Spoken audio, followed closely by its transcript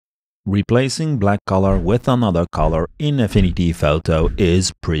Replacing black color with another color in Affinity Photo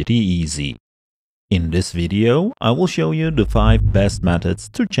is pretty easy. In this video, I will show you the 5 best methods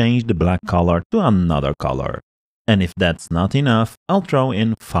to change the black color to another color. And if that's not enough, I'll throw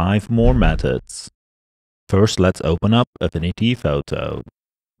in 5 more methods. First, let's open up Affinity Photo.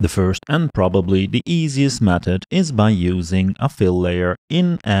 The first and probably the easiest method is by using a fill layer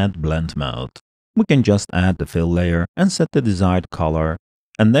in Add Blend mode. We can just add the fill layer and set the desired color,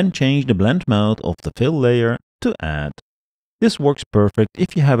 and then change the blend mode of the fill layer to add. This works perfect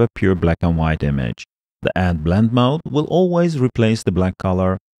if you have a pure black and white image. The add blend mode will always replace the black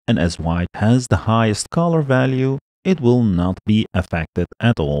color, and as white has the highest color value, it will not be affected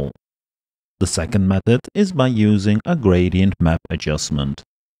at all. The second method is by using a gradient map adjustment.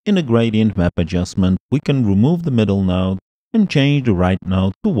 In a gradient map adjustment, we can remove the middle node and change the right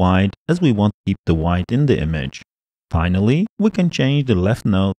node to white as we want to keep the white in the image. Finally, we can change the left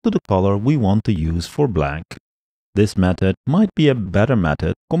node to the color we want to use for black. This method might be a better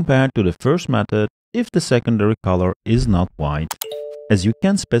method compared to the first method if the secondary color is not white, as you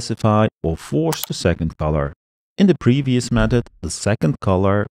can specify or force the second color. In the previous method, the second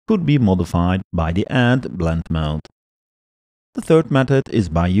color could be modified by the Add Blend mode. The third method is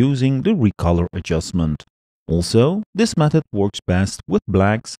by using the Recolor adjustment. Also, this method works best with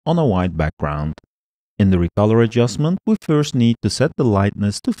blacks on a white background. In the recolor adjustment, we first need to set the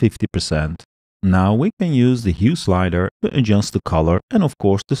lightness to 50%. Now we can use the hue slider to adjust the color, and of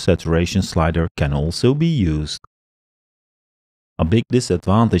course the saturation slider can also be used. A big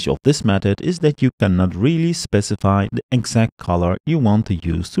disadvantage of this method is that you cannot really specify the exact color you want to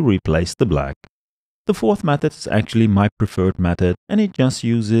use to replace the black. The fourth method is actually my preferred method, and it just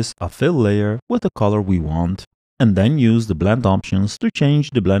uses a fill layer with the color we want, and then use the blend options to change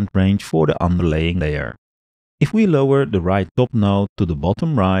the blend range for the underlaying layer. If we lower the right top node to the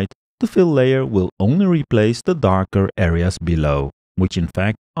bottom right, the fill layer will only replace the darker areas below, which in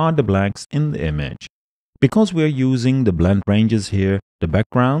fact are the blacks in the image. Because we are using the blend ranges here, the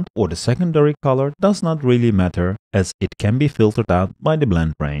background or the secondary color does not really matter, as it can be filtered out by the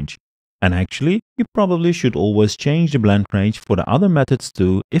blend range. And actually, you probably should always change the blend range for the other methods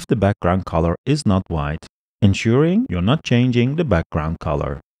too if the background color is not white, ensuring you're not changing the background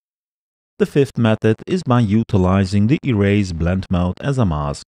color. The fifth method is by utilizing the Erase Blend mode as a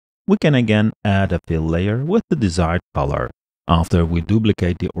mask. We can again add a fill layer with the desired color. After we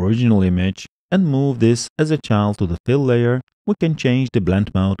duplicate the original image and move this as a child to the fill layer, we can change the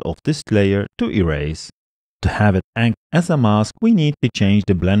blend mode of this layer to Erase. To have it act as a mask, we need to change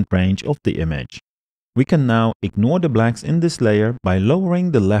the blend range of the image. We can now ignore the blacks in this layer by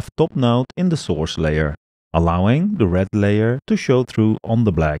lowering the left top node in the source layer, allowing the red layer to show through on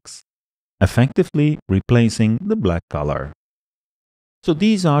the blacks, effectively replacing the black color. So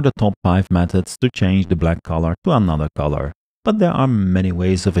these are the top 5 methods to change the black color to another color, but there are many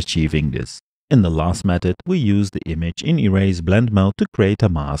ways of achieving this. In the last method, we used the image in Erase Blend mode to create a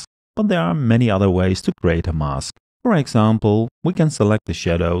mask, but there are many other ways to create a mask. For example, we can select the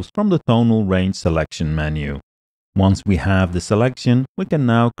shadows from the Tonal Range Selection menu. Once we have the selection, we can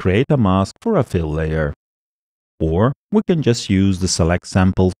now create a mask for a fill layer. Or we can just use the Select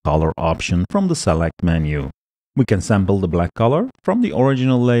Sample Color option from the Select menu. We can sample the black color from the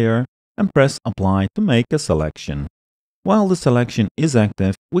original layer and press Apply to make a selection. While the selection is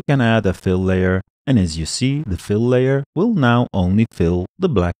active, we can add a fill layer, and as you see, the fill layer will now only fill the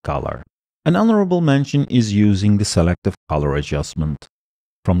black color. An honorable mention is using the Selective Color adjustment.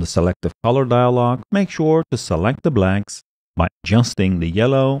 From the Selective Color dialog, make sure to select the blacks. By adjusting the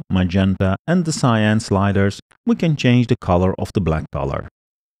yellow, magenta and the cyan sliders, we can change the color of the black color.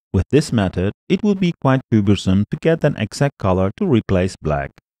 With this method, it would be quite cumbersome to get an exact color to replace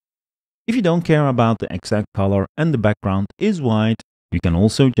black. If you don't care about the exact color and the background is white, you can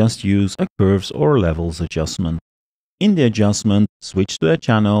also just use a curves or levels adjustment. In the adjustment, switch to a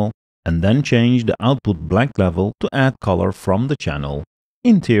channel and then change the output black level to add color from the channel.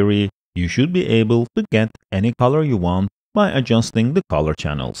 In theory, you should be able to get any color you want by adjusting the color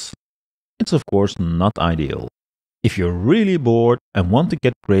channels. It's of course not ideal. If you're really bored and want to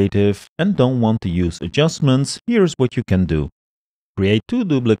get creative and don't want to use adjustments, here's what you can do. Create 2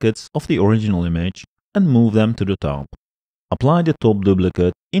 duplicates of the original image and move them to the top. Apply the top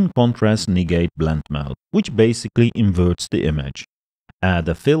duplicate in Contrast Negate Blend mode, which basically inverts the image. Add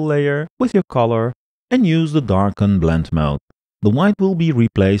a fill layer with your color and use the Darken Blend mode. The white will be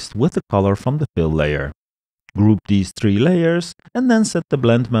replaced with the color from the fill layer. Group these 3 layers and then set the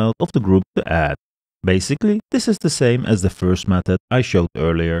blend mode of the group to add. Basically, this is the same as the first method I showed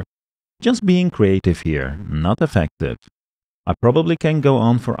earlier. Just being creative here, not effective. I probably can go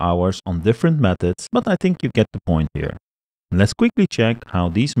on for hours on different methods, but I think you get the point here. Let's quickly check how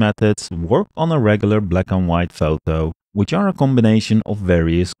these methods work on a regular black and white photo, which are a combination of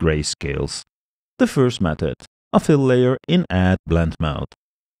various grayscales. The first method, a fill layer in Add Blend mode.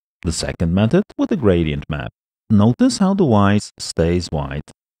 The second method with a gradient map. Notice how the white stays white.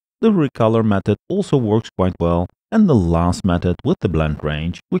 The recolor method also works quite well, and the last method with the blend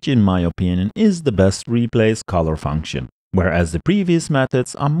range, which in my opinion is the best replace color function, whereas the previous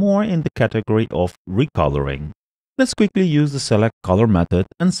methods are more in the category of recoloring. Let's quickly use the select color method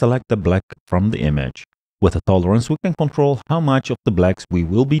and select the black from the image. With a tolerance we can control how much of the blacks we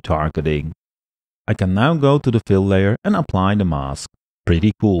will be targeting. I can now go to the fill layer and apply the mask.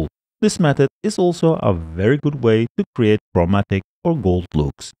 Pretty cool. This method is also a very good way to create chromatic or gold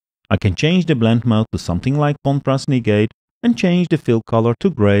looks. I can change the blend mode to something like contrast negate and change the fill color to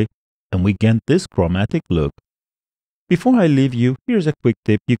gray, and we get this chromatic look. Before I leave you, here's a quick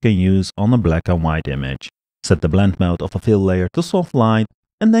tip you can use on a black and white image. Set the blend mode of a fill layer to soft light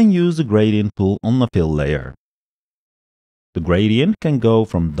and then use the gradient tool on the fill layer. The gradient can go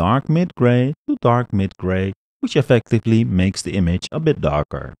from dark mid-gray to dark mid-gray, which effectively makes the image a bit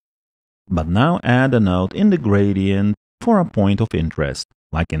darker. But now add a node in the gradient for a point of interest,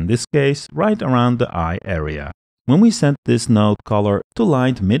 like in this case right around the eye area. When we set this node color to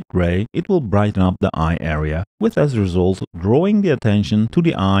light mid-gray, it will brighten up the eye area, with as a result drawing the attention to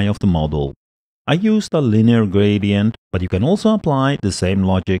the eye of the model. I used a linear gradient, but you can also apply the same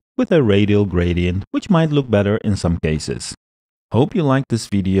logic with a radial gradient, which might look better in some cases. Hope you liked this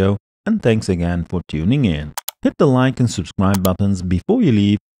video, and thanks again for tuning in. Hit the like and subscribe buttons before you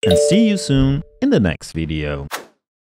leave, and see you soon in the next video.